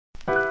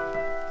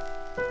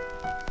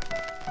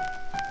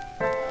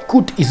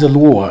KUT is a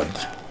word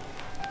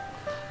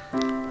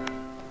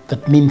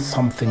that means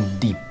something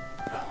deep.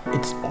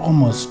 It's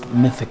almost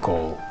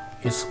mythical.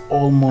 It's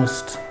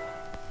almost,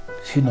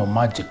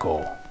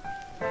 magical.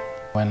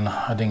 When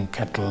herding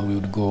cattle, we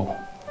would go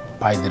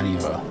by the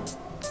river.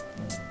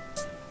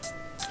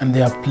 And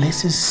there are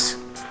places,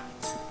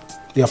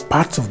 there are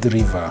parts of the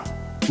river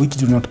which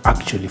do not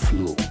actually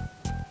flow.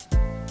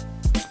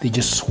 They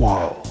just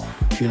swirl,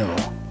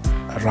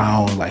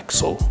 around like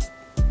so.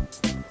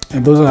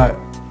 And those are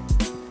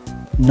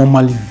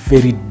normally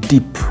very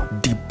deep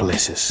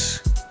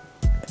places.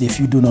 And if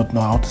you do not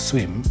know how to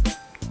swim,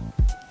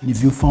 and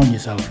if you found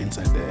yourself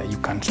inside there, you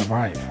can't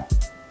survive.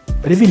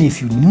 But even if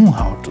you knew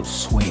how to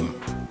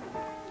swim,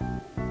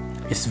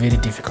 it's very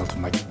difficult to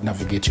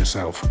navigate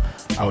yourself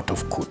out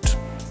of KUT.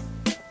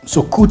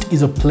 So KUT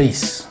is a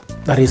place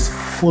that is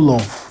full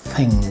of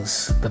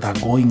things that are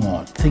going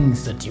on,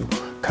 things that you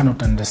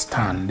cannot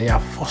understand. There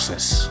are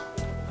forces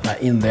that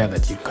are in there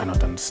that you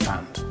cannot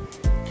understand.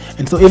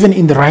 And so even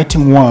in the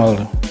writing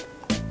world,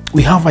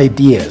 we have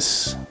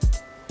ideas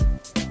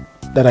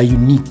that are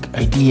unique,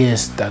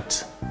 ideas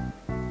that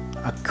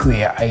are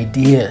queer,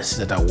 ideas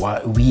that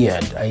are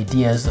weird,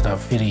 ideas that are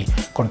very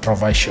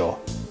controversial.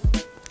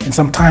 And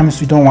sometimes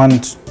we don't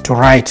want to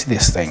write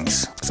these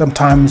things.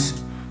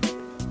 Sometimes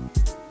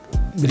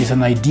there is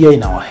an idea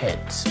in our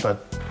heads,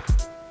 but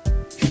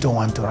you don't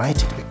want to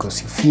write it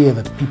because you fear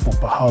that people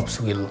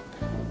perhaps will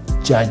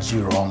judge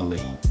you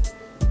wrongly.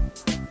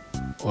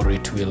 Or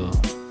it will,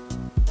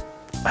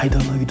 I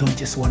don't know, you don't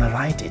just want to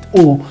write it.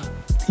 Or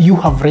you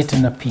have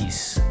written a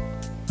piece,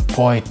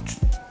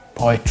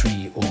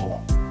 poetry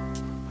or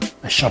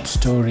a short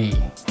story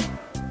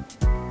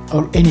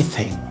or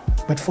anything,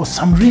 but for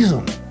some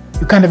reason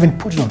you can't even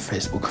put it on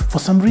Facebook. For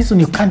some reason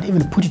you can't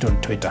even put it on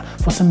Twitter.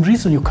 For some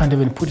reason you can't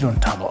even put it on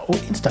Tumblr or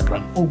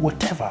Instagram or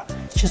whatever.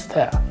 It's just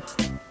there.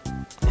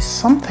 There's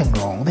something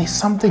wrong. There's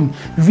something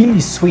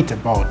really sweet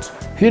about,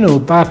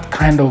 that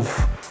kind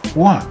of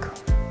work.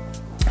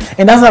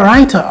 And as a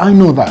writer, I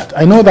know that.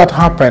 I know that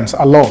happens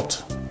a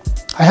lot.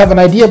 I have an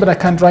idea, but I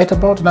can't write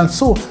about it. And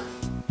so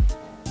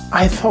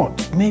I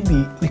thought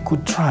maybe we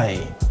could try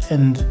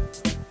and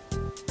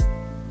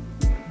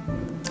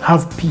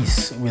have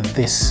peace with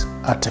these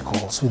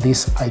articles, with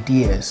these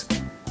ideas,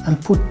 and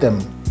put them,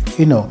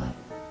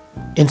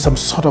 in some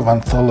sort of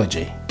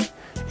anthology.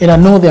 And I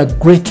know there are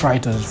great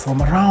writers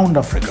from around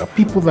Africa,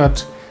 people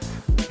that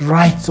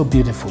write so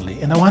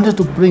beautifully. And I wanted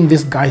to bring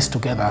these guys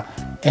together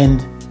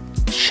and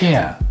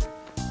share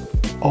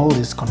all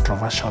these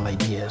controversial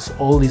ideas,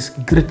 all these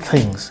great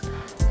things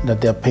that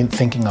they're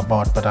thinking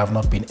about but have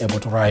not been able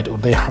to write, or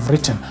they have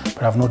written but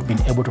have not been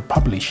able to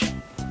publish.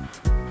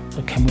 So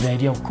I came with the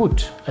idea of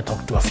KUT. I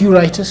talked to a few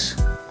writers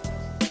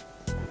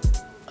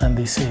and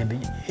they said,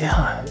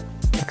 yeah, it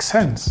makes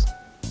sense.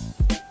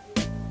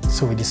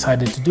 So we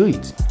decided to do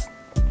it.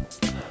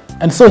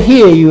 And so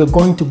here you are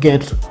going to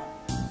get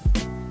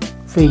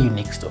very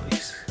unique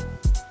stories.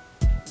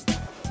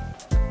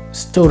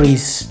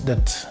 Stories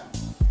that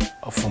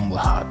are from the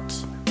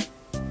heart.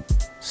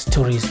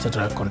 Stories that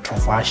are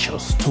controversial.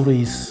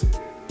 Stories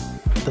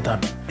that are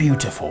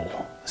beautiful.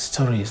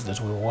 Stories that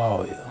will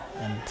wow you.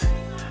 And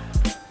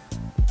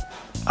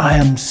I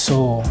am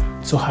so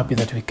happy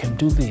that we can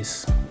do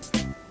this.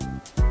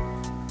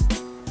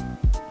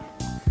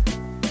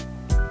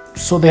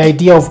 So the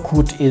idea of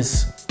KUT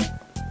is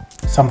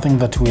something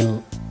that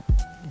will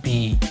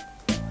be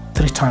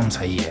 3 times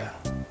a year.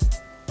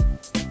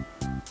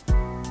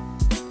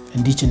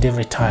 And each and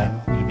every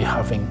time we'll be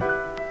having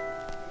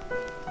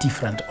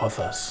different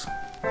authors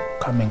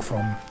coming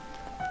from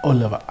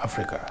all over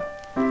Africa,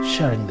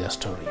 sharing their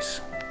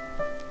stories.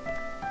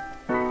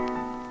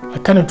 I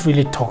cannot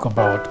really talk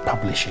about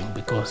publishing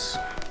because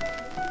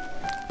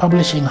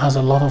publishing has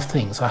a lot of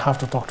things. I have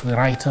to talk to the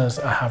writers,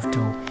 I have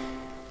to,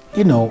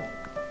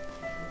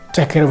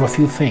 take care of a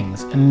few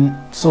things. And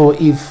so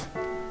if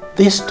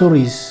these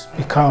stories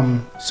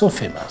become so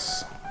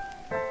famous,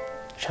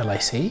 shall I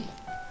say,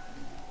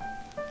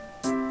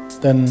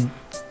 then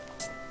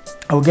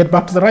I will get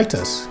back to the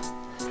writers.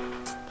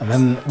 And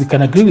then we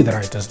can agree with the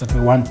writers that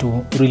we want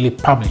to really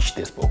publish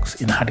these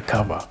books in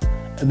hardcover.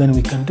 And then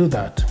we can do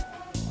that.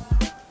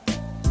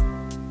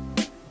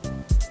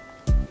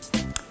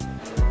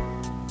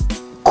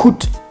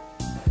 KUT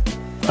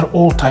are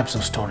all types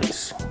of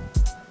stories.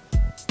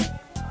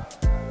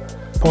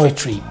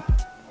 Poetry,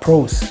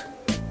 prose,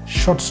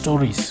 short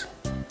stories,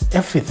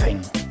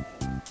 everything.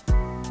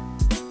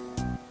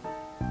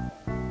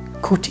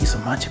 KUT is a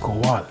magical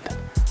world.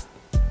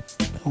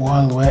 A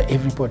world where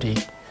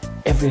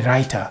every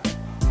writer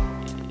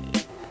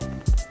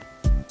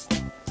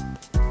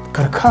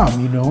can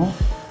come,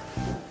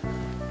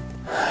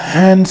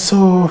 And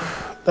so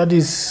that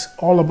is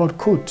all about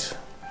KUT.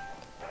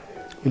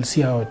 We'll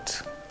see how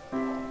it,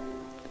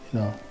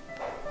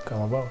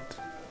 come about.